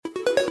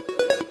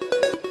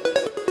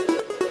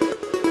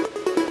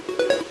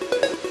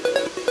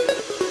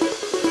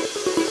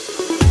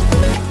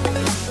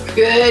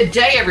Good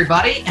day,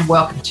 everybody, and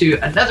welcome to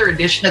another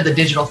edition of the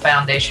Digital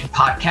Foundation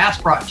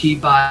podcast brought to you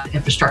by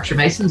Infrastructure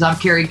Masons. I'm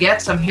Kerry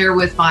Getz. I'm here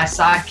with my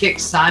sidekick,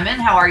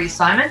 Simon. How are you,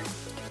 Simon?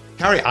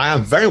 Kerry, I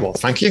am very well,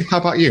 thank you. How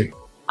about you?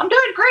 I'm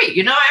doing great.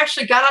 You know, I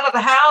actually got out of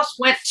the house,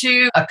 went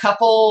to a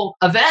couple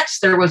events.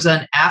 There was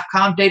an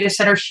AFCOM data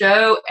center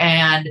show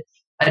and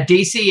a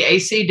DC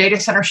AC data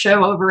center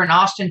show over in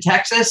Austin,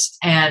 Texas,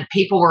 and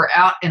people were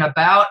out and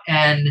about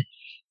and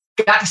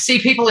got to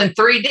see people in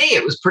 3D.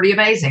 It was pretty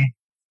amazing.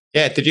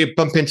 Yeah, did you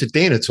bump into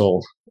Dean at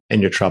all in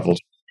your travels?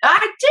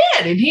 I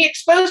did, and he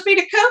exposed me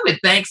to COVID.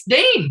 Thanks,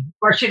 Dean. Of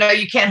course, you know,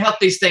 you can't help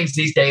these things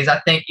these days. I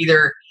think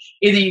either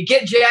you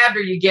get jabbed or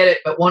you get it,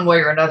 but one way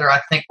or another,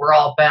 I think we're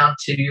all bound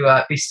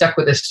to be stuck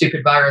with this stupid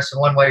virus in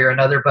one way or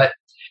another. But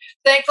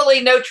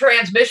thankfully, no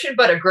transmission,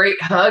 but a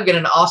great hug and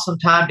an awesome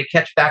time to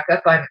catch back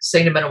up. I haven't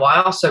seen him in a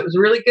while, so it was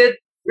really good,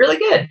 really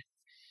good.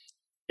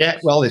 Yeah,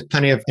 well, there's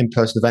plenty of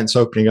in-person events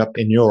opening up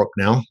in Europe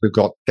now. We've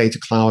got Data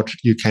Cloud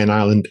UK and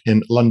Ireland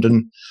in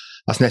London.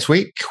 That's next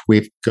week.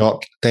 We've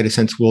got Data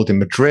Center World in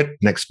Madrid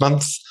next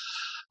month.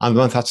 And the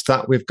month after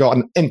that, we've got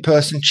an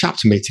in-person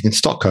chapter meeting in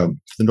Stockholm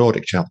for the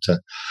Nordic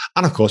chapter.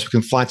 And of course, we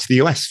can fly to the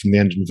US from the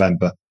end of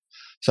November.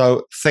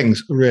 So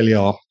things really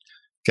are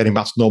getting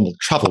back to normal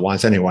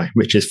travel-wise anyway,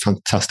 which is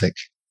fantastic.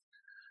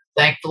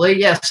 Thankfully,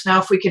 yes.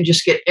 Now, if we can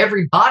just get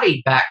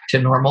everybody back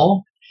to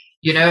normal,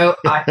 you know,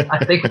 I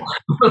think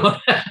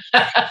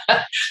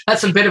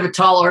that's a bit of a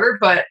tall order,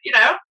 but, you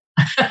know.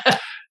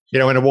 You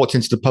know, when I walked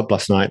into the pub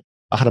last night,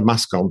 I had a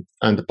mask on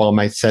and the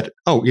barmaid said,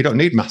 "Oh, you don't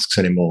need masks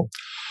anymore."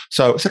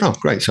 So I said, "Oh,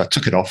 great." So I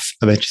took it off.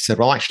 And then she said,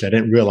 "Well, actually, I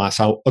didn't realize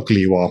how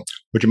ugly you are.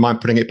 Would you mind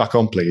putting it back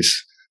on, please?"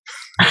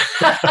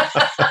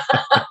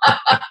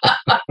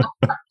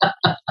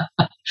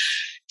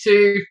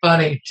 Too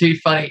funny.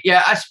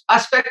 Yeah, I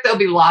expect there'll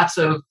be lots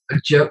of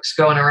jokes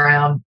going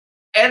around.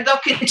 And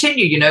they'll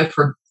continue, you know,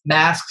 for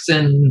masks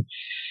and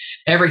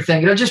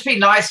everything. It'll just be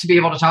nice to be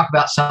able to talk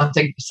about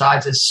something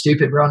besides this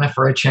stupid Rona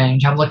for a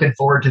change. I'm looking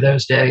forward to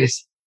those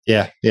days.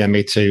 Yeah,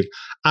 me too.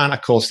 And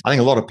of course, I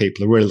think a lot of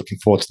people are really looking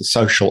forward to the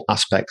social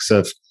aspects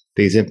of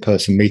these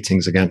in-person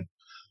meetings again.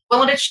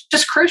 Well, and it's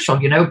just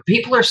crucial. You know,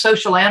 people are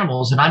social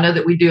animals. And I know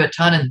that we do a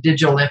ton in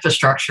digital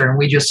infrastructure, and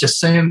we just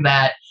assume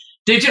that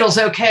digital's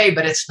okay,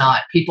 but it's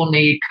not. People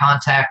need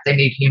contact. They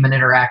need human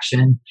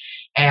interaction.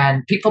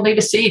 And people need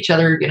to see each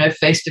other, you know,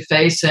 face to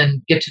face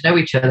and get to know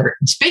each other.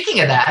 And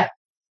speaking of that,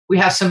 we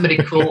have somebody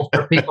cool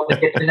for people to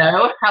get to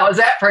know. How is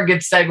that for a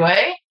good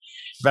segue?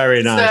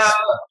 Very nice. So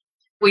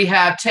we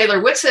have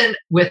Taylor Whitson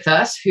with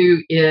us,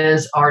 who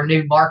is our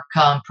new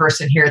Marcom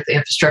person here at the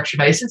Infrastructure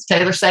Masons.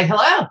 Taylor, say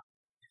hello.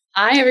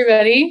 Hi,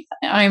 everybody.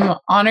 I'm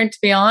honored to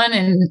be on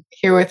and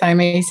here with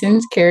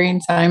iMasons, Kerry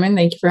and Simon.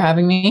 Thank you for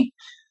having me.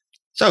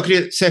 So could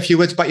you say a few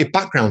words about your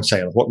background,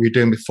 Taylor? What were you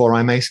doing before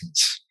iMasons?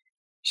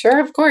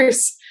 Sure, of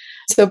course.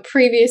 So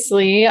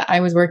previously, I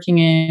was working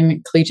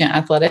in collegiate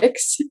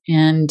athletics,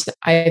 and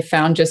I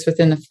found just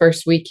within the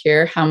first week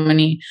here how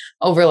many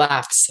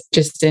overlaps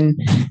just in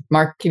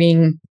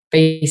marketing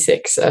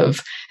basics of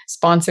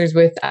sponsors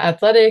with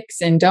athletics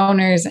and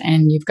donors.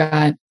 And you've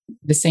got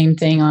the same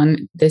thing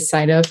on this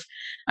side of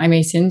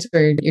iMasons,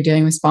 where you're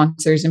dealing with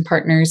sponsors and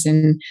partners,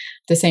 and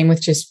the same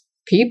with just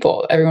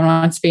people. Everyone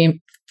wants to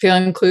feel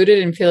included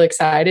and feel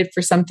excited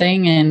for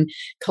something and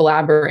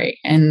collaborate.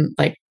 And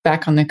like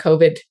back on the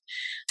COVID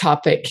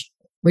topic,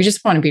 we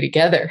just want to be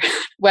together,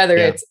 whether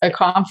it's a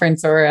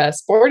conference or a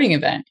sporting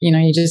event. You know,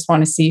 you just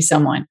want to see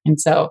someone. And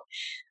so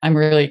I'm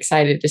really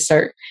excited to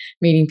start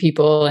meeting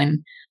people and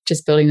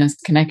just building those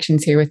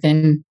connections here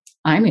within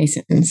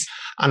iMasons.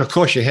 And of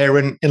course, you're here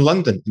in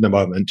London at the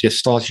moment. You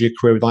started your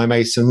career with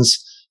iMasons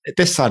at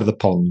this side of the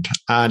pond,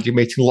 and you're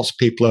meeting lots of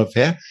people over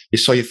here. You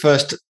saw your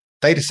first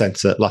data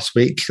center last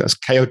week. That's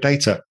KO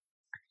Data.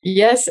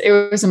 Yes, it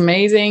was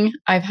amazing.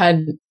 I've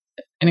had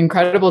an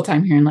incredible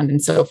time here in London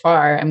so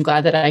far. I'm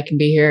glad that I can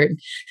be here.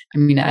 I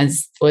mean,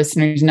 as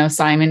listeners know,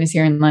 Simon is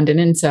here in London.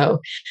 And so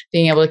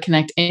being able to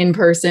connect in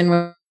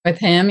person with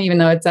him, even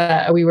though it's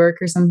a WeWork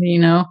or something, you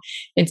know,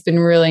 it's been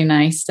really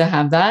nice to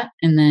have that.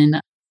 And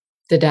then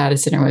the data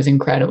center was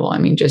incredible. I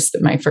mean, just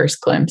my first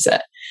glimpse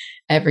at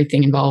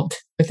everything involved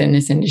within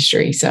this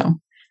industry. So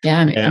yeah,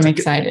 I'm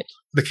excited.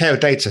 The KO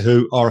Data,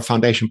 who are a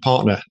foundation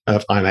partner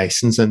of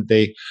iMasons and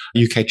the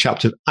UK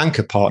chapter of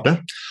Anchor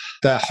partner,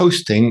 they're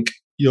hosting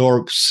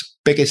Europe's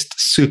biggest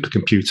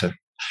supercomputer.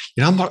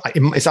 You know,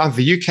 it's either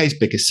the UK's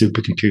biggest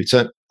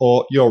supercomputer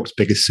or Europe's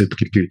biggest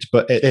supercomputer,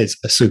 but it is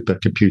a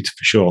supercomputer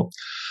for sure.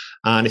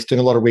 And it's doing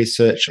a lot of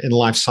research in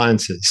life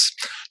sciences,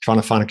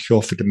 trying to find a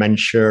cure for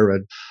dementia.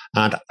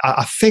 And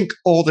I think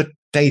all the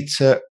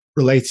data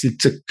related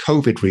to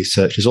COVID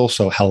research is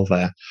also held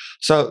there.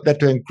 So they're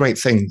doing great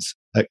things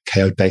at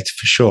KO Data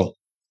for sure.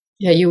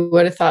 Yeah, you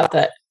would have thought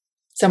that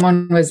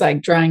someone was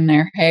like drying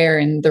their hair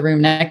in the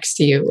room next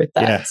to you with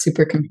that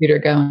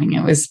supercomputer going.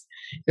 It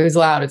was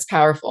loud. It's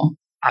powerful.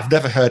 I've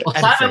never heard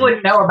anything. Simon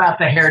wouldn't know about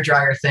the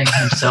hairdryer thing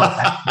himself,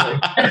 actually.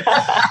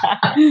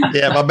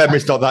 Yeah, my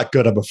memory's not that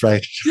good, I'm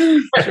afraid.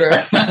 True.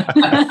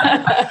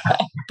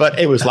 But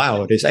it was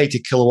loud. It's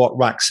 80 kilowatt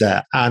racks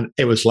there, and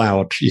it was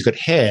loud. You could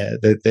hear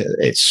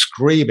it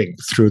screaming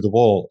through the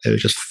wall. It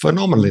was just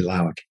phenomenally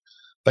loud.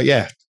 But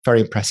yeah,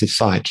 very impressive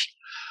site.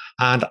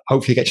 And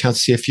hopefully you get a chance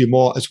to see a few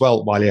more as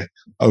well while you're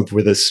over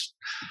with us.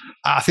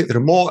 I think there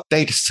are more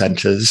data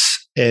centers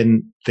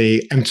in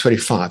the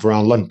M25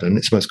 around London.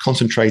 It's the most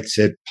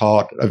concentrated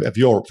part of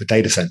Europe for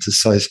data centers.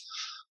 So there's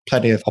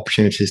plenty of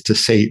opportunities to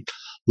see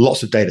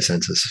lots of data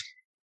centers.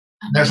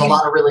 There's a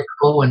lot of really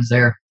cool ones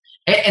there.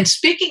 And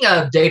speaking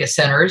of data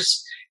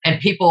centers and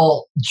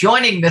people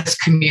joining this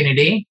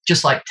community,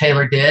 just like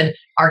Taylor did,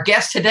 our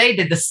guest today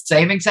did the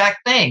same exact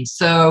thing.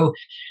 So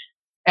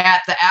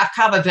at the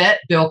AFCOM event,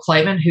 Bill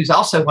Kleyman, who's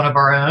also one of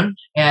our own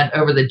and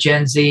over the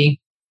Gen Z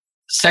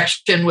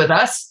section with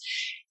us,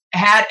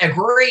 had a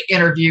great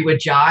interview with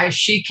Jai.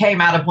 She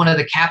came out of one of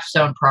the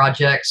Capstone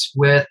projects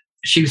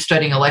she was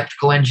studying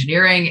electrical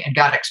engineering and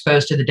got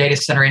exposed to the data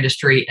center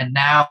industry, and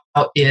now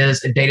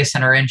is a data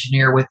center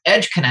engineer with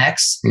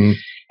EdgeConneX.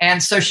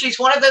 And so she's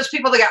one of those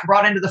people that got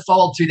brought into the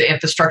fold through the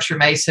Infrastructure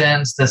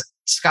Masons, the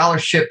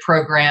scholarship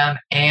program,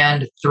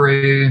 and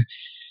through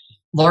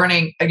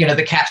learning,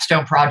 the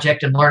Capstone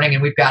Project and learning.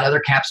 And we've got other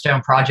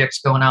Capstone projects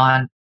going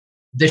on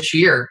this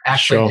year,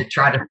 actually, to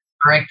try to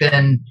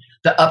strengthen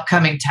the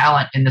upcoming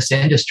talent in this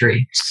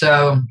industry.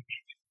 So,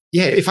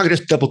 yeah, if I could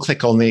just double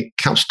click on the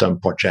Capstone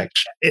Project,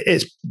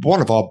 it's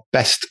one of our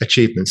best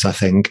achievements, I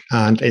think,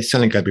 and it's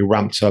certainly going to be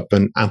ramped up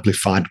and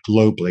amplified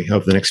globally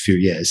over the next few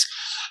years.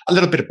 A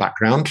little bit of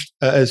background.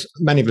 As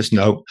many of us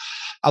know,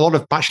 a lot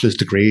of bachelor's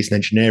degrees in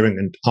engineering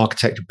and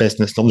architecture,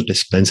 business, and other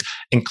disciplines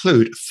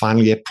include a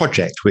final year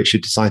project, which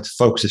is designed to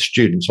focus the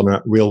students on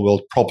a real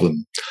world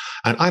problem.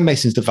 And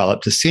iMasons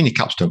developed a senior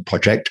Capstone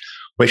project,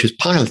 which was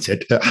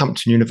piloted at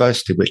Hampton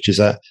University, which is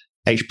a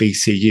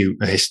HBCU,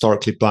 a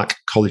historically black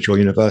college or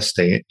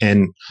university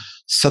in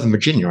Southern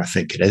Virginia, I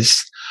think it is.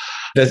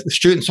 The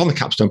students on the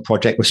Capstone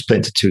project were split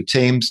into two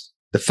teams.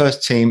 The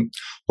first team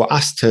were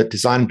asked to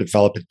design and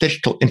develop a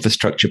digital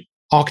infrastructure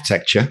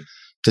architecture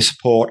to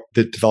support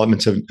the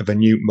development of a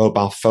new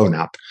mobile phone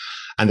app.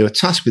 And they were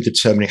tasked with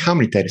determining how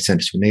many data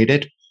centers were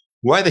needed,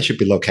 where they should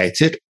be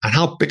located, and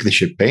how big they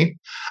should be.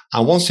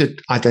 And once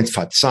they'd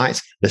identified the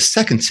sites, the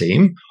second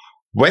team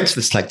went to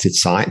the selected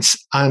sites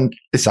and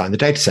designed the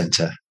data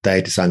center. They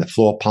designed the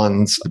floor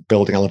plans, the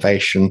building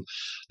elevation,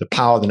 the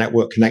power, the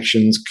network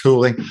connections,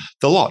 cooling,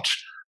 the lot.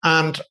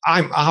 And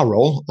our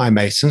role,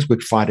 iMasons, we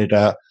provided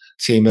a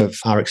team of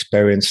our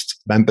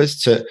experienced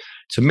members to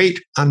meet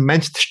and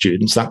mentor the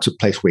students. That took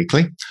place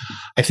weekly.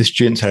 If the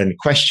students had any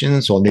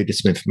questions or needed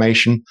some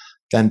information,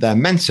 then their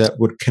mentor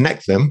would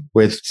connect them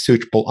with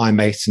suitable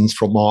iMasons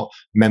from our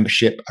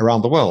membership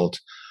around the world.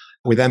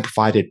 We then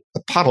provided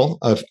a panel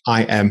of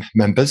IM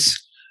members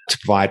to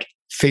provide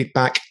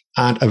feedback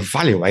and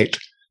evaluate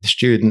the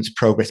students'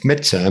 progress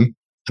midterm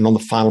and on the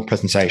final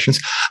presentations.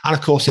 And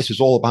of course, this was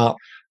all about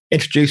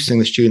introducing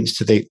the students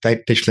to the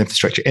digital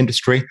infrastructure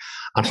industry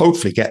and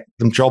hopefully get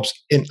them jobs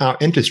in our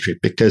industry,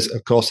 because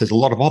of course there's a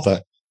lot of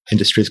other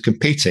industries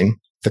competing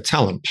for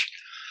talent.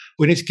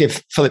 We need to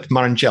give Philip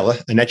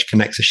Marangella and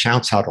EdgeConneX a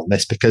shout out on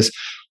this, because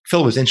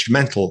Phil was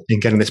instrumental in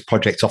getting this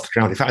project off the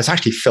ground. In fact, it's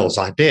actually Phil's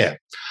idea.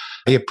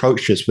 He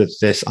approached us with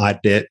this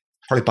idea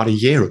probably about a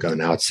year ago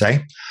now, I'd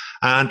say.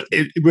 And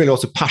it really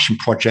was a passion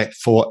project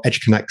for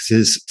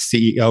EdgeConneX's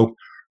CEO,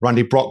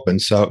 Randy Brockman.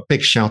 So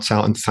big shout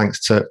out and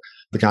thanks to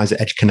the guys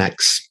at EdgeConneX.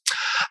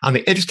 And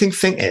the interesting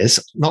thing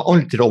is, not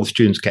only did all the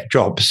students get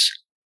jobs,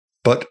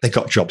 but they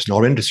got jobs in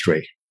our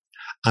industry.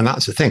 And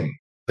that's the thing.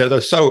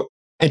 They're so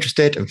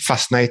interested and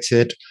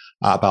fascinated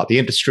about the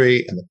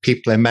industry and the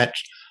people they met.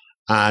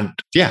 And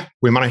yeah,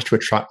 we managed to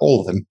attract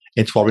all of them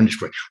into our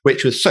industry,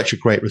 which was such a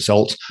great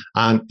result.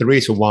 And the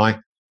reason why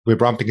we're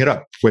ramping it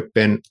up, we've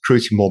been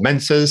recruiting more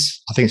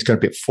mentors. I think it's going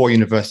to be at 4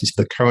 universities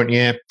for the current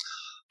year,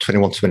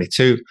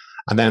 21-22.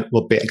 And then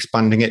we'll be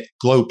expanding it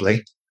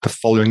globally the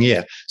following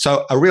year.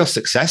 So a real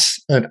success.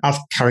 And as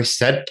Carrie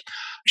said,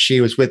 she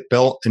was with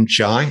Bill and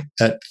Jai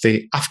at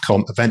the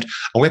AFCOM event.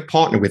 And we're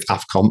partnering with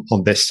AFCOM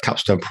on this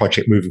Capstone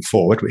project moving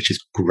forward, which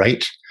is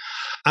great.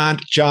 And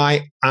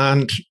Jai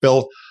and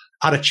Bill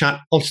had a chat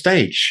on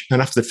stage.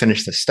 And after they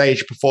finished the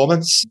stage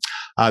performance,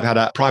 they had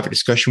a private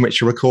discussion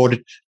which we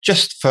recorded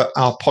just for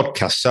our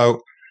podcast.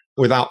 So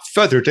without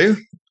further ado,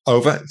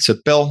 over to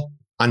Bill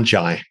and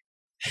Jai.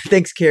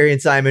 Thanks, Carrie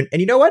and Simon. And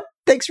you know what?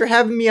 Thanks for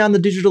having me on the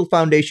Digital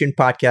Foundation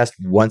podcast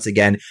once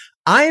again.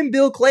 I am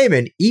Bill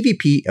Kleyman,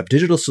 EVP of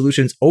Digital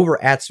Solutions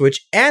over at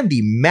Switch and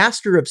the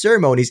Master of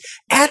Ceremonies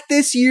at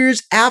this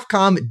year's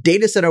AFCOM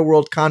Data Center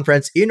World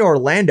Conference in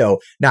Orlando.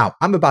 Now,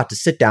 I'm about to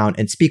sit down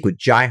and speak with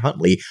Jai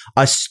Huntley,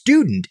 a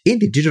student in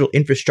the Digital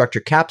Infrastructure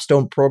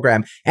Capstone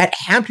program at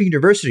Hampton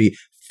University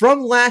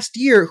from last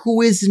year,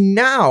 who is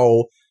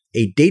now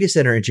a data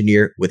center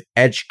engineer with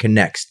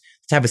EdgeConneX.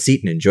 Let's have a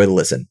seat and enjoy the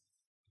listen.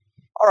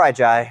 All right,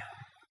 Jai.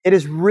 It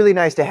is really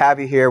nice to have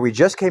you here. We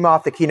just came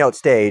off the keynote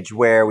stage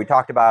where we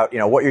talked about,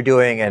 what you're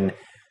doing and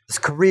this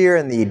career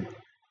and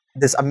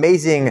this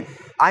amazing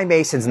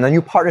iMasons and the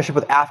new partnership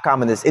with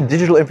AFCOM and this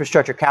digital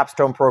infrastructure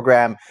capstone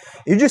program.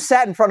 You just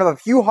sat in front of a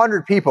few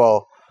hundred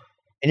people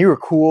and you were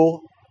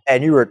cool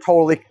and you were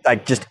totally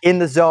like just in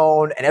the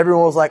zone and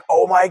everyone was like,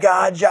 oh my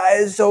God, Jai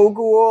is so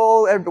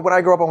cool. And when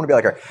I grow up, I want to be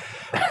like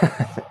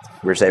her.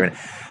 We're saving it.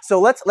 So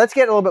let's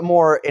get a little bit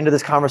more into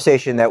this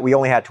conversation that we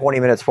only had 20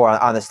 minutes for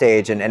on the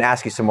stage and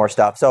ask you some more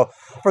stuff. So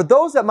for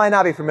those that might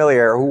not be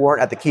familiar who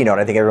weren't at the keynote,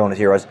 I think everyone was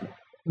here, was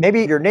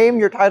maybe your name,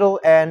 your title,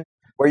 and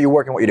where you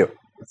work and what you do.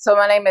 So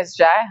my name is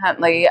Jai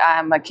Huntley.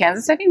 I'm a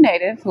Kansas City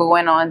native who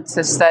went on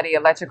to study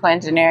electrical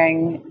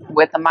engineering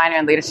with a minor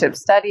in leadership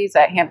studies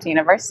at Hampton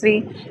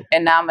University.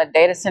 And now I'm a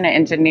data center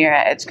engineer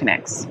at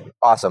EdgeConneX.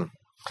 Awesome.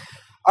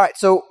 All right.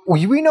 So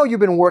we know you've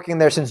been working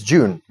there since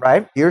June,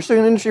 right? You're still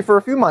in the industry for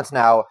a few months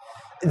now.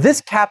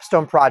 This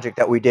Capstone project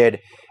that we did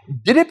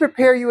it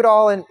prepare you at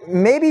all? And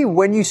maybe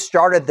when you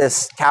started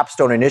this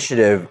Capstone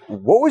initiative,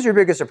 what was your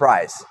biggest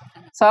surprise?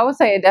 So I would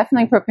say it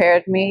definitely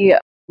prepared me.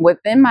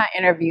 Within my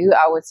interview,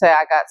 I would say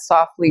I got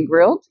softly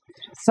grilled.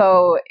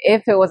 So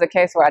if it was a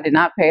case where I did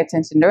not pay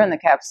attention during the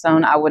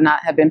capstone, I would not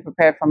have been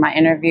prepared for my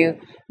interview,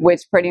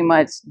 which pretty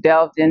much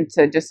delved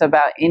into just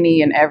about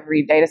any and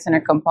every data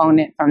center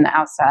component from the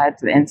outside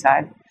to the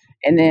inside.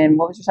 And then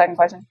what was your second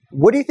question?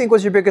 What do you think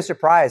was your biggest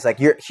surprise? Like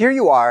here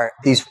you are,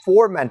 these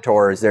 4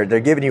 mentors, they're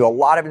giving you a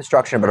lot of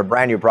instruction about a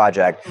brand new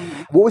project.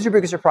 Mm-hmm. What was your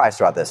biggest surprise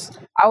throughout this?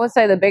 I would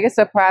say the biggest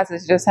surprise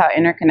is just how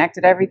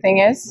interconnected everything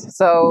is.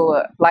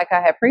 So like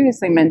I had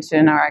previously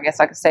mentioned, or I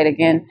guess I could say it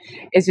again,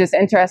 it's just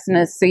interesting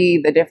to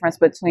see the difference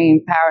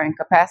between power and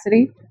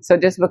capacity. So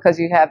just because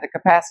you have the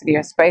capacity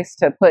or space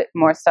to put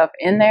more stuff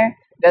in there,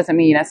 doesn't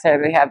mean you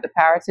necessarily have the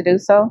power to do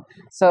so.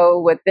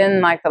 So within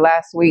like the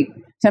last week,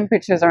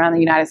 temperatures around the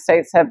United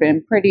States have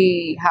been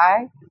pretty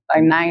high,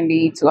 like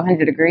 90 to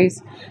 100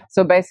 degrees.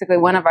 So basically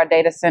one of our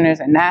data centers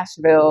in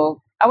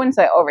Nashville, I wouldn't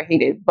say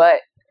overheated,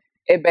 but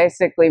it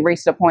basically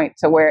reached a point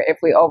to where if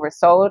we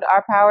oversold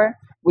our power,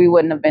 we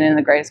wouldn't have been in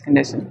the greatest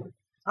condition.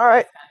 All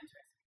right.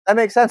 That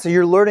makes sense. So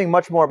you're learning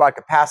much more about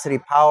capacity,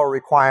 power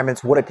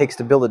requirements, what it takes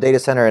to build a data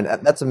center,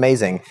 and that's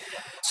amazing.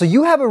 So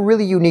you have a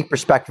really unique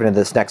perspective in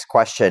this next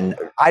question.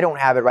 I don't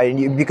have it, right?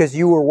 And because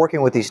you were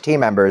working with these team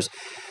members,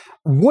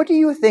 what do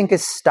you think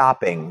is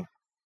stopping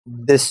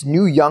this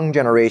new young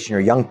generation or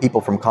young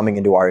people from coming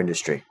into our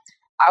industry?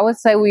 I would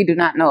say we do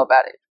not know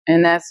about it.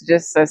 And that's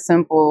just as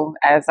simple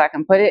as I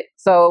can put it.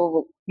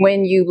 So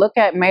when you look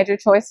at major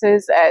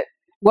choices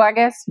I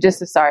guess just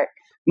to start,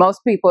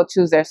 most people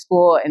choose their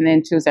school and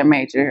then choose their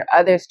major.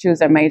 Others choose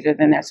their major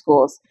than their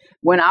schools.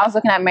 When I was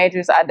looking at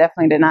majors, I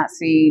definitely did not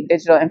see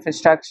digital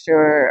infrastructure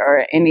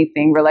or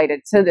anything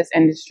related to this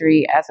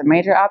industry as a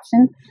major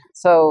option.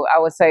 So I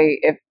would say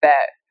if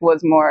that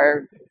was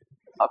more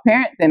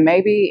apparent, then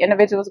maybe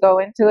individuals go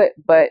into it.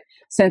 But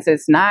since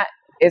it's not,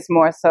 it's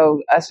more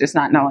so us just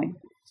not knowing.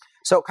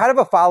 So kind of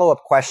a follow-up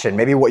question,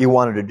 maybe what you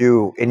wanted to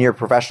do in your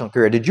professional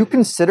career. Did you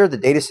consider the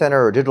data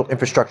center or digital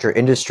infrastructure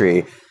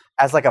industry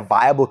as like a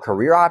viable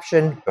career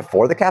option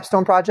before the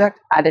Capstone project?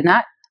 I did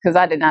not, because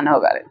I did not know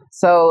about it.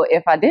 So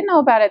if I did know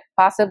about it,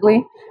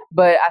 possibly,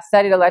 but I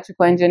studied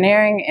electrical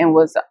engineering and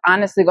was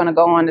honestly going to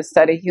go on to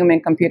study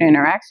human-computer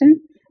interaction.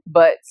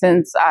 But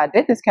since I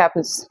did this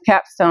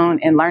capstone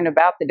and learned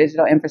about the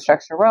digital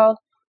infrastructure world,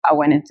 I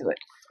went into it.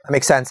 That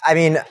makes sense. I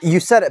mean, you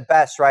said it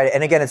best, right?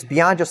 And again, it's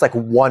beyond just like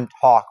one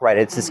talk, right?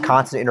 It's this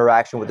constant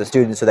interaction with the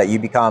students so that you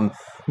become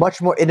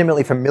much more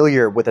intimately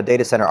familiar with the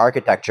data center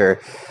architecture.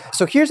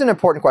 So here's an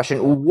important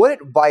question. What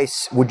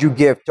advice would you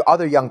give to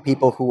other young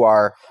people who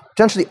are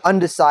potentially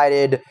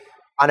undecided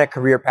on a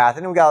career path?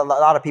 And we got a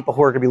lot of people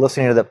who are going to be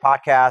listening to the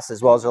podcast,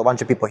 as well as a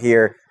bunch of people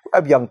here who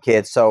have young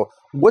kids. So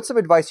what's some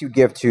advice you'd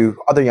give to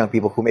other young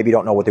people who maybe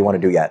don't know what they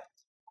want to do yet?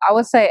 I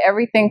would say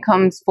everything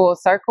comes full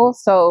circle.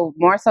 So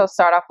more so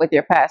start off with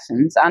your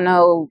passions. I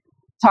know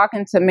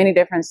talking to many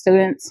different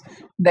students,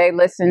 they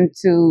listen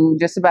to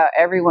just about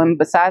everyone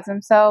besides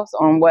themselves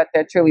on what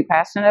they're truly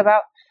passionate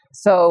about.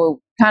 So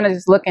kind of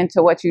just look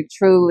into what you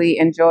truly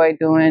enjoy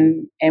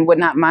doing and would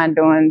not mind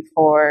doing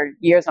for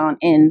years on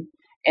end,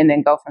 and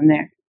then go from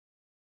there.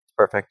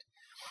 Perfect.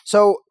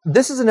 So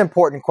this is an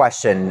important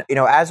question. You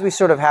know, as we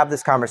sort of have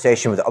this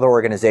conversation with other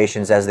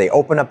organizations, as they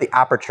open up the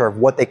aperture of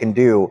what they can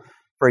do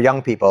for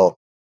young people,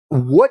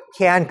 what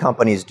can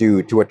companies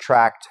do to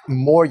attract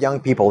more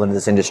young people into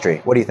this industry?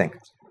 What do you think?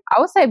 I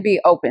would say be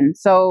open.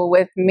 So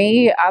with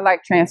me, I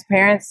like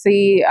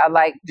transparency. I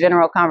like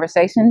general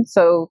conversation.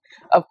 So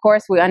of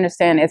course we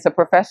understand it's a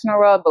professional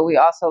role, but we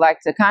also like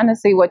to kind of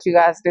see what you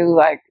guys do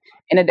like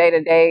in a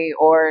day-to-day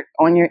or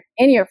in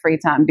your free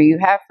time. Do you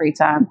have free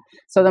time?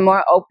 So the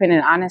more open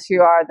and honest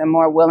you are, the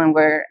more willing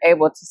we're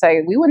able to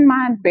say, we wouldn't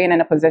mind being in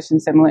a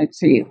position similar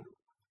to you.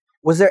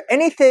 Was there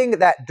anything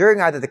that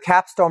during either the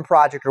Capstone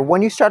project or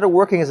when you started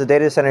working as a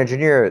data center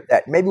engineer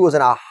that maybe was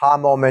an aha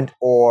moment,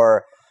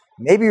 or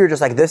maybe you're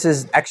just like, this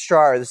is extra,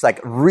 or this is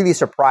like really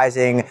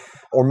surprising,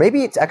 or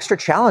maybe it's extra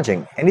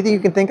challenging? Anything you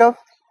can think of?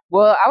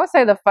 Well, I would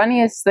say the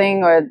funniest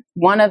thing, or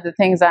one of the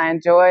things I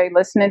enjoy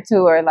listening to,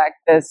 are like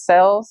the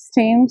sales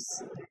teams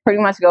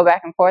pretty much go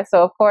back and forth.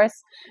 So of course,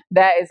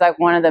 that is like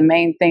one of the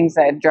main things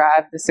that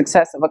drive the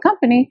success of a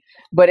company,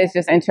 but it's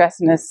just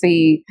interesting to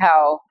see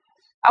how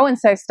I wouldn't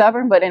say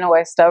stubborn, but in a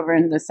way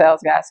stubborn the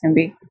sales guys can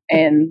be.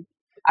 And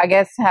I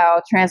guess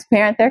how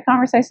transparent their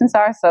conversations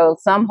are. So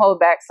some hold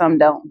back, some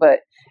don't. But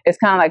it's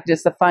kind of like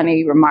just the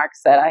funny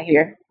remarks that I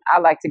hear. I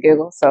like to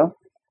giggle, so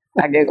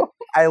I giggle.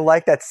 I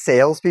like that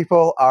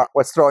salespeople are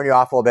what's throwing you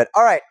off a little bit.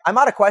 All right, I'm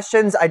out of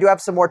questions. I do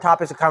have some more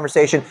topics of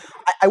conversation.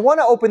 I want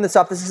to open this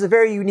up. This is a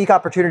very unique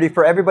opportunity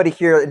for everybody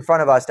here in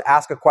front of us to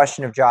ask a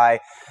question of Jai.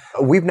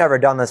 We've never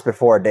done this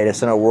before, Data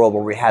Center World,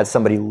 where we had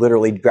somebody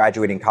literally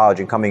graduating college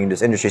and coming into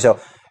this industry. So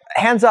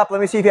hands up. Let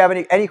me see if you have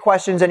any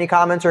questions, any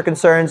comments or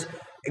concerns.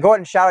 Go ahead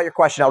and shout out your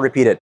question. I'll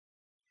repeat it.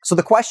 So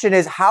the question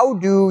is, how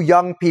do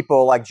young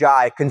people like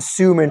Jai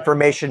consume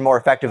information more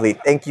effectively?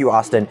 Thank you,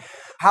 Austin.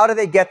 How do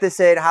they get this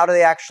in? How do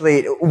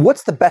they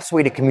what's the best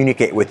way to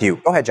communicate with you?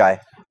 Go ahead, Jai.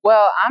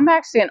 Well, I'm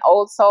actually an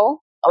old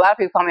soul. A lot of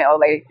people call me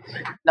old lady.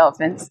 No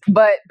offense.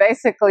 But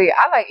basically,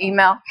 I like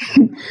email.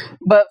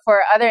 But for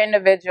other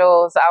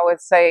individuals, I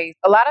would say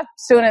a lot of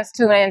students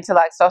tune into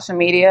like social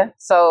media.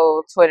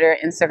 So Twitter,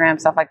 Instagram,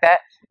 stuff like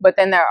that. But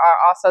then there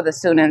are also the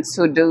students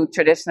who do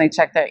traditionally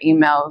check their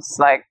emails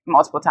like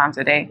multiple times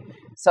a day.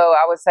 So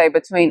I would say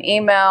between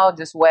email,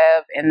 just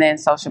web, and then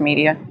social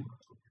media.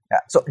 Yeah.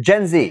 So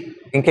Gen Z,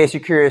 in case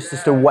you're curious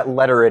as to what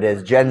letter it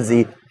is, Gen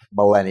Z,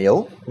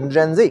 Millennial,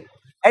 Gen Z.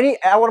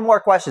 I want more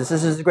questions.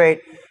 This is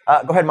great.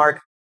 Go ahead, Mark.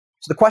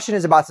 So the question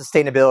is about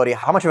sustainability.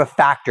 How much of a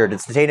factor did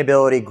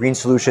sustainability, green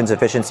solutions,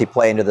 efficiency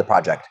play into the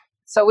project?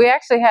 So we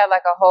actually had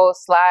like a whole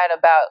slide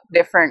about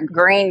different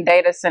green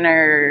data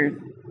center.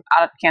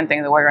 I can't think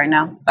of the word right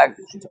now.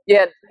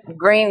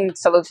 Green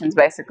solutions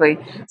basically.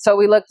 So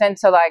we looked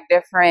into like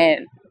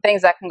different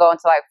things that can go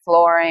into like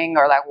flooring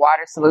or like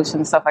water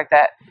solutions, stuff like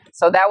that.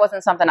 So that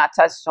wasn't something I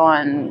touched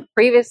on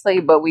previously,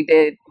 but we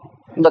did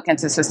look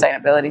into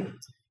sustainability.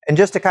 And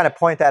just to kind of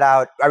point that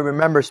out, I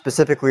remember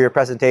specifically your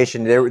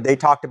presentation, they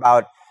talked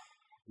about,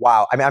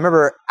 wow. I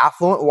remember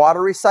affluent water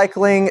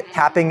recycling,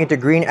 tapping into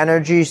green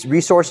energy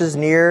resources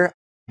near.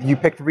 You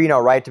picked Reno,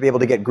 right, to be able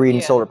to get green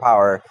solar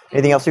power.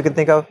 Anything else you can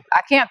think of?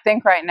 I can't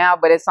think right now,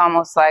 but it's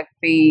almost like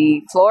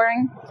the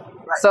flooring.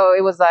 Right. So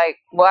it was like,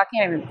 well,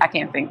 I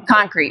can't think.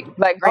 Concrete,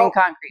 like green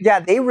concrete. Yeah,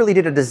 they really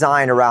did a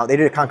design they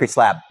did a concrete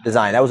slab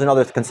design. That was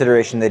another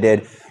consideration they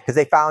did because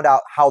they found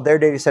out how their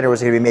data center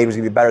was going to be made was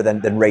going to be better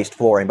than raised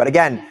flooring. But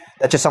again,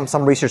 that's just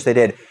some research they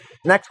did.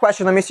 Next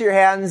question, let me see your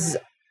hands.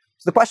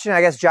 So the question, I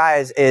guess,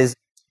 Jai, is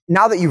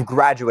now that you've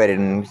graduated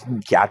and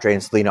Kiatre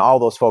and Selena, all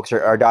those folks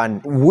are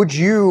done, would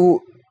you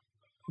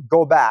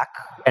go back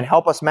and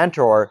help us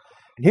mentor?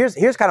 And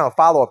here's kind of a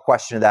follow-up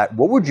question to that.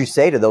 What would you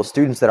say to those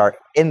students that are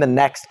in the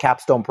next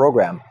Capstone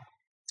program?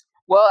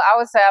 Well, I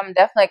would say I'm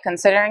definitely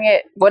considering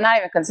it. Well, not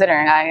even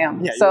considering, I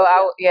am.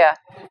 Yeah,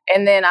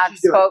 And then I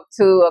spoke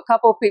to a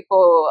couple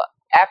people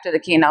after the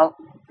keynote,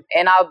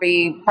 and I'll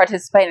be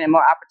participating in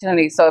more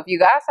opportunities. So if you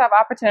guys have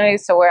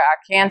opportunities to where I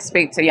can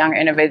speak to younger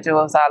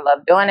individuals, I love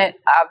doing it.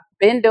 I've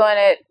been doing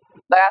it.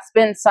 Like I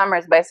spend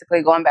summers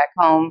basically going back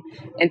home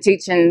and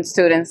teaching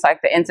students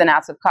like the ins and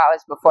outs of college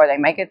before they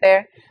make it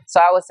there. So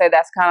I would say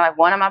that's kind of like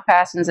one of my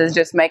passions is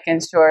just making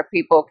sure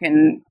people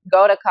can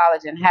go to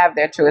college and have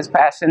their truest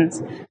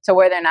passions to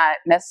where they're not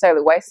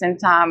necessarily wasting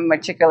time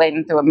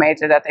matriculating through a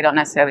major that they don't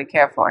necessarily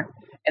care for.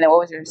 And then what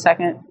was your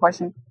second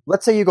question?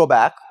 Let's say you go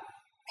back,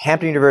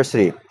 Hampton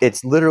University,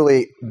 it's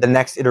literally the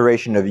next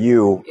iteration of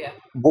you. Yeah.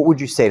 What would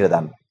you say to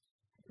them?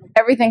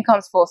 Everything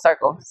comes full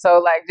circle. So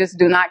like, just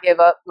do not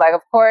give up. Like,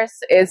 of course,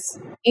 it's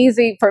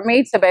easy for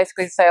me to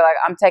basically say like,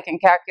 I'm taking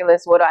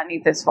calculus. What do I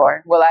need this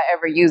for? Will I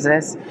ever use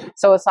this?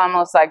 So it's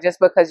almost like just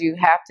because you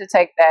have to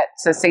take that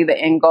to see the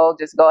end goal,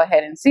 just go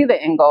ahead and see the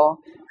end goal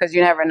because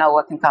you never know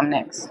what can come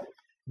next.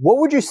 What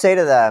would you say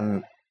to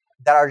them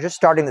that are just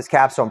starting this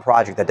Capstone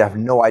project that have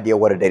no idea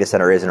what a data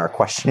center is and are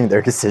questioning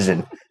their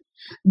decision?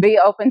 Be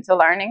open to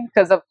learning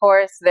because, of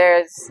course,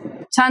 there's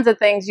tons of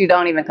things you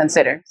don't even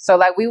consider. So,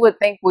 like, we would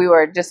think we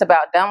were just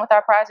about done with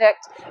our project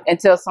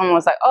until someone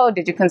was like, oh,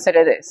 did you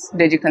consider this?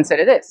 Did you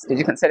consider this? Did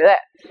you consider that?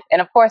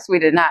 And, of course, we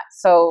did not.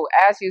 So,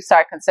 as you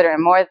start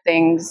considering more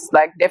things,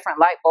 like different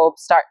light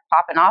bulbs start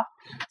popping off.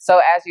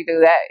 So, as you do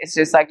that, it's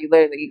just like you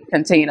literally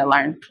continue to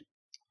learn.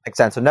 Makes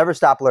sense. So, never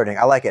stop learning.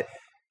 I like it.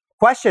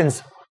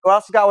 Questions? Who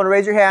else got one?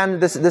 Raise your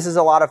hand. This is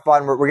a lot of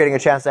fun. We're getting a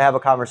chance to have a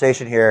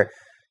conversation here.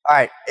 All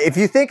right. If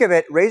you think of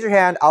it, raise your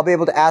hand. I'll be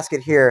able to ask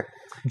it here.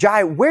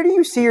 Jai, where do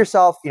you see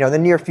yourself, in the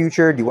near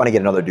future? Do you want to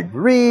get another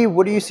degree?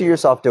 What do you see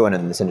yourself doing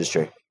in this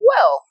industry?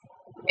 Well,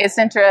 it's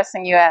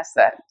interesting you asked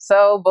that.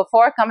 So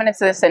before coming into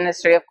this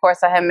industry, of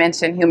course, I had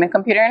mentioned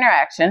human-computer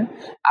interaction.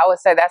 I would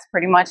say that's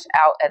pretty much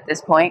out at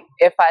this point.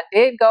 If I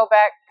did go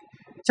back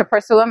to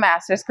pursue a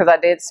master's, because I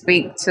did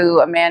speak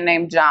to a man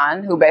named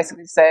John, who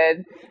basically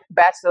said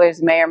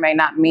bachelor's may or may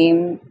not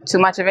mean too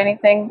much of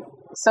anything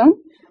soon.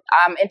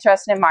 I'm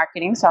interested in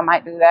marketing, so I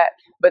might do that.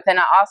 But then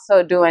I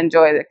also do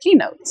enjoy the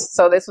keynotes.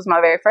 So this was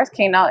my very first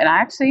keynote, and I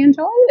actually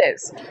enjoy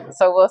this.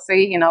 So we'll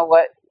see,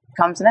 what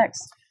comes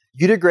next.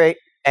 You did great.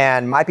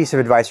 And my piece of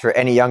advice for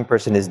any young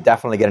person is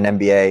definitely get an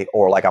MBA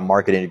or like a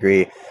marketing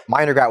degree.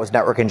 My undergrad was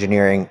network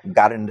engineering,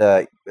 got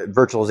into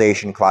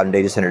virtualization, cloud and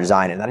data center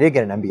design, and I did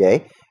get an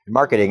MBA.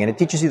 marketing, and it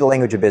teaches you the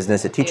language of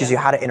business. It teaches you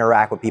how to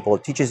interact with people.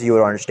 It teaches you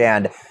to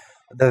understand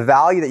the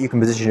value that you can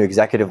position to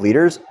executive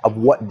leaders of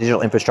what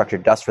digital infrastructure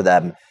does for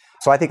them.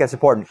 So I think that's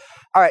important.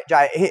 All right,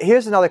 Jai,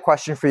 here's another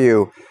question for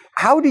you.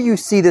 How do you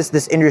see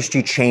this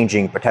industry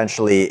changing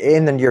potentially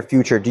in the near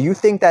future? Do you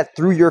think that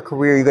through your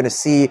career, you're going to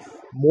see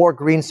more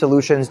green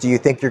solutions? Do you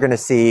think you're going to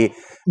see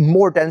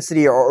more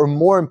density or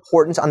more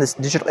importance on this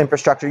digital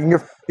infrastructure? In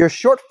your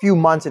short few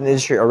months in the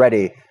industry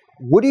already,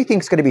 what do you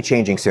think is going to be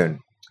changing soon?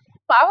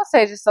 I would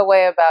say just a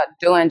way about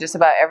doing just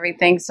about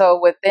everything. So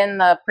within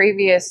the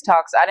previous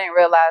talks, I didn't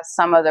realize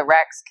some of the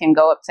racks can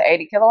go up to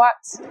 80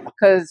 kilowatts,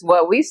 because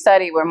what we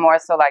studied were more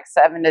so like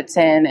 7 to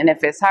 10. And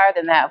if it's higher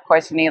than that, of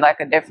course, you need like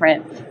a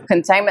different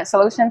containment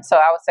solution. So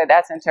I would say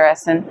that's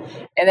interesting.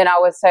 And then I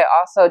would say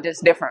also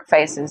just different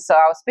faces. So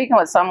I was speaking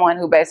with someone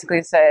who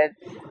basically said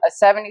a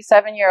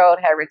 77-year-old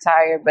had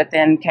retired, but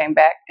then came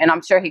back. And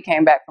I'm sure he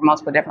came back for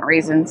multiple different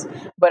reasons.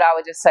 But I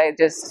would just say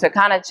just to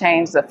kind of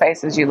change the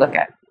faces you look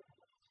at.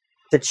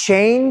 To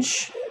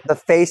change the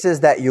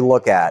faces that you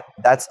look at.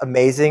 That's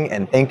amazing,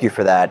 and thank you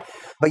for that.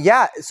 But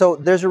yeah, so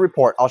there's a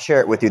report. I'll share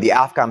it with you, the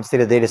AFCOM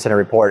State of Data Center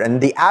report. And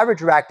the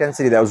average rack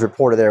density that was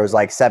reported there was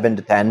like 7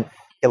 to 10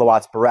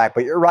 kilowatts per rack.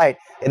 But you're right,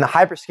 in the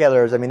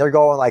hyperscalers, I mean, they're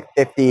going like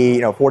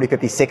 50, 40,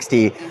 50,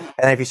 60.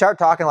 And if you start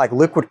talking like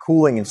liquid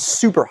cooling in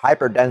super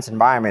hyper dense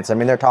environments, I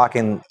mean, they're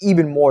talking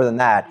even more than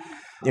that,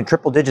 in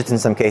triple digits in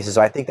some cases.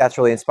 So I think that's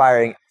really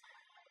inspiring.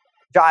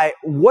 Jai,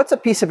 what's a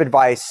piece of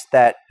advice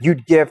that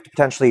you'd give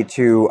potentially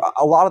to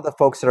a lot of the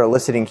folks that are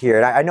listening here?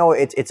 And I know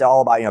it's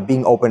all about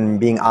being open,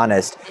 being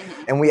honest.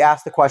 And we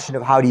asked the question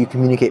of how do you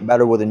communicate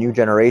better with a new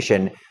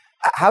generation?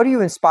 How do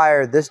you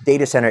inspire this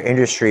data center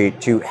industry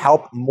to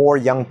help more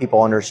young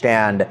people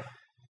understand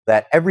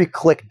that every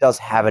click does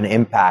have an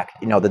impact?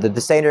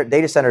 The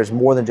data center is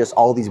more than just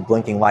all these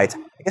blinking lights.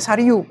 I guess how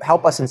do you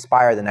help us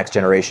inspire the next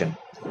generation?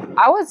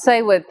 I would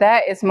say with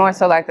that, it's more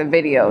so like the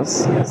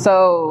videos.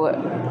 So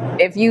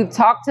if you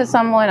talk to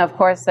someone, of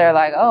course, they're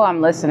like, oh,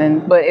 I'm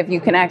listening. But if you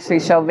can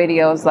actually show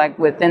videos like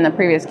within the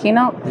previous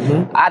keynote,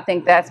 I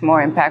think that's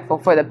more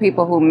impactful for the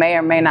people who may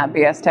or may not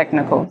be as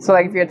technical. So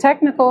like if you're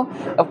technical,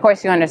 of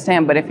course you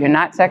understand. But if you're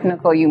not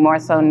technical, you more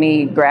so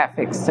need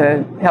graphics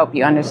to help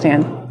you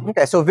understand.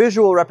 Okay, so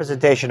visual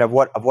representation of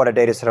what a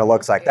data center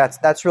looks like.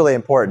 That's really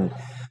important.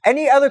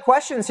 Any other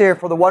questions here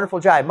for the wonderful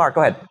Jai? Mark,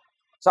 go ahead.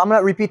 So I'm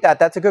going to repeat that.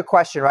 That's a good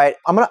question, right?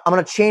 I'm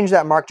going to change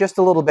that, Mark, just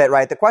a little bit,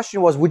 right? The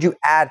question was, would you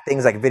add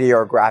things like video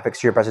or graphics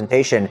to your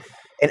presentation?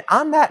 And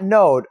on that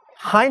note,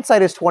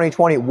 hindsight is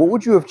 2020. What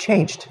would you have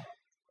changed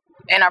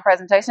in our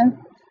presentation?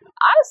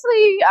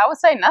 Honestly, I would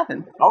say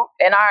nothing. Oh,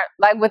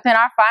 Within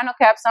our final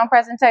capstone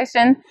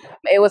presentation,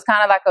 it was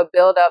kind of like a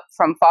build up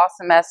from fall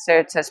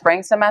semester to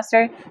spring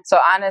semester. So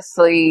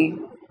honestly,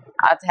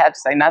 I'd have to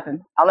say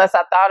nothing unless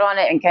I thought on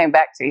it and came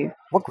back to you.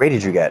 What grade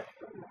did you get?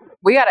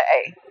 We got an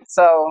A.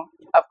 So,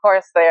 of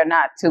course, they're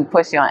not too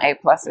pushy on A+,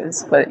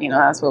 but,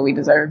 that's what we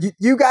deserve.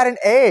 You got an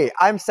A.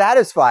 I'm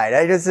satisfied.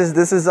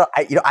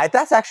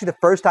 That's actually the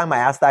first time I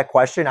asked that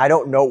question. I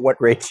don't know what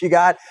grade you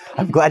got.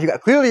 I'm glad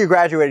clearly you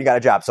graduated and got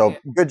a job. So,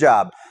 good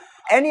job.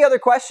 Any other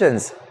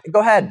questions? Go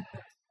ahead.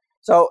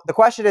 So, the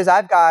question is,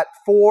 I've got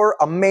 4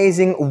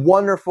 amazing,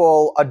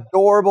 wonderful,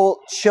 adorable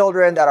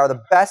children that are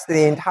the best in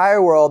the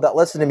entire world that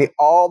listen to me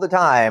all the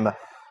time.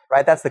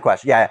 Right? That's the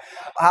question. Yeah.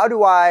 How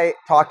do I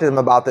talk to them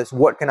about this?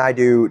 What can I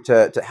do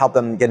to help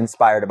them get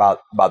inspired about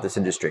this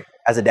industry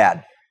as a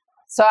dad?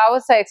 So I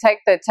would say take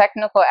the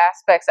technical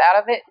aspects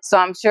out of it. So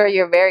I'm sure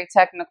you're very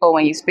technical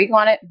when you speak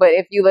on it. But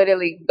if you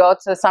literally go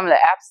to some of the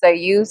apps they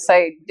use,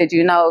 say, did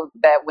you know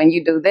that when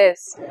you do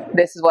this,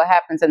 this is what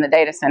happens in the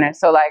data center?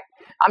 So like,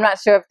 I'm not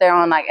sure if they're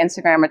on like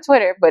Instagram or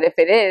Twitter, but if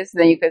it is,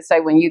 then you could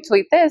say when you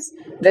tweet this,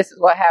 this is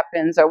what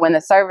happens. Or when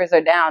the servers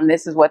are down,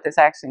 this is what this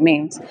actually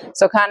means.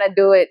 So kind of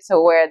do it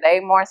to where they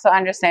more so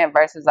understand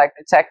versus like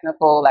the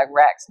technical, like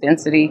racks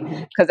density.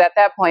 Because at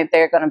that point,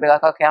 they're going to be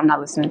like, okay, I'm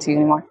not listening to you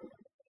anymore.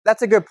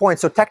 That's a good point.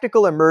 So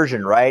technical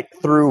immersion, right?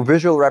 Through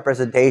visual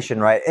representation,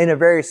 right? In a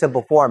very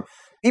simple form.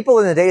 People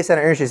in the data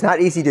center industry, it's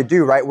not easy to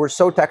do, right? We're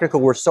so technical,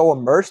 we're so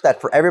immersed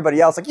that for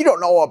everybody else, like, you don't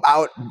know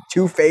about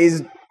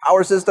two-phase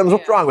power systems.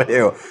 What's wrong with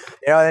you?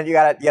 And you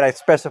gotta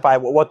specify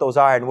what those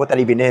are and what that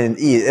even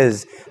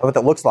is and what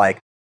that looks like.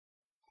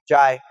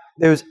 Jai,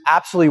 it was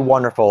absolutely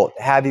wonderful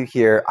to have you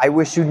here. I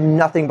wish you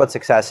nothing but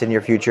success in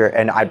your future,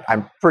 and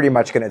I'm pretty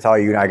much going to tell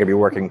you and I are going to be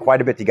working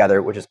quite a bit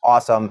together, which is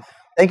awesome.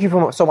 Thank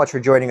you so much for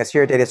joining us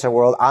here at Data Center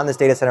World on this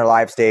Data Center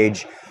Live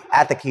stage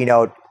at the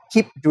keynote.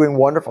 Keep doing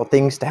wonderful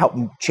things to help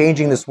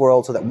changing this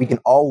world so that we can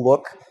all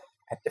look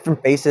at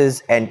different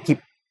faces and keep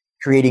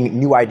creating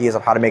new ideas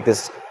of how to make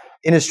this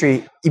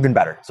industry even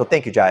better. So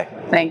thank you, Jai.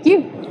 Thank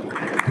you.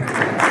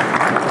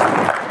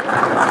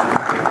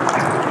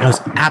 That was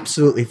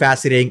absolutely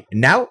fascinating.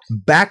 Now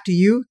back to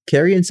you,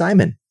 Carrie and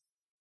Simon.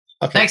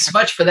 Okay. Thanks so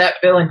much for that,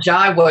 Bill and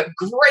Jai. What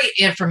great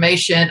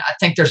information. I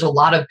think there's a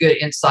lot of good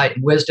insight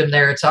and wisdom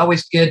there. It's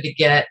always good to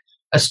get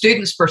a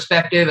student's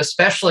perspective,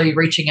 especially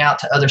reaching out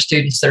to other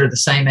students that are the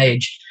same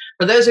age.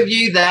 For those of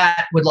you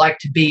that would like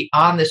to be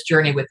on this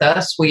journey with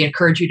us, we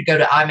encourage you to go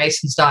to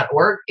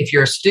iMasons.org. If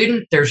you're a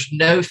student, there's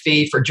no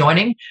fee for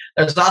joining.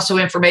 There's also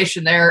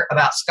information there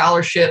about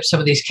scholarships, some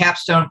of these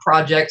capstone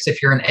projects.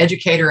 If you're an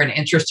educator and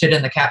interested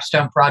in the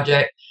capstone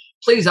project,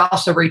 please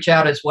also reach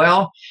out as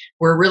well.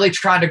 We're really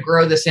trying to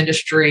grow this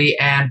industry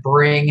and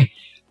bring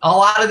a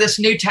lot of this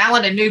new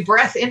talent and new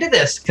breath into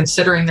this,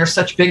 considering they're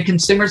such big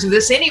consumers of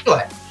this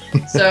anyway.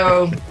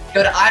 So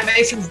go to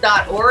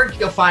iMasons.org.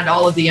 You'll find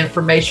all of the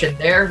information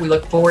there. We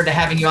look forward to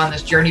having you on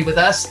this journey with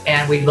us,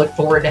 and we look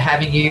forward to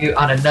having you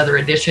on another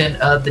edition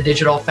of the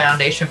Digital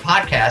Foundation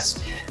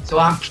podcast. So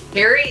I'm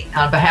Carrie,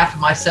 on behalf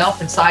of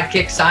myself and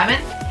sidekick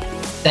Simon.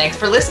 Thanks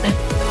for listening.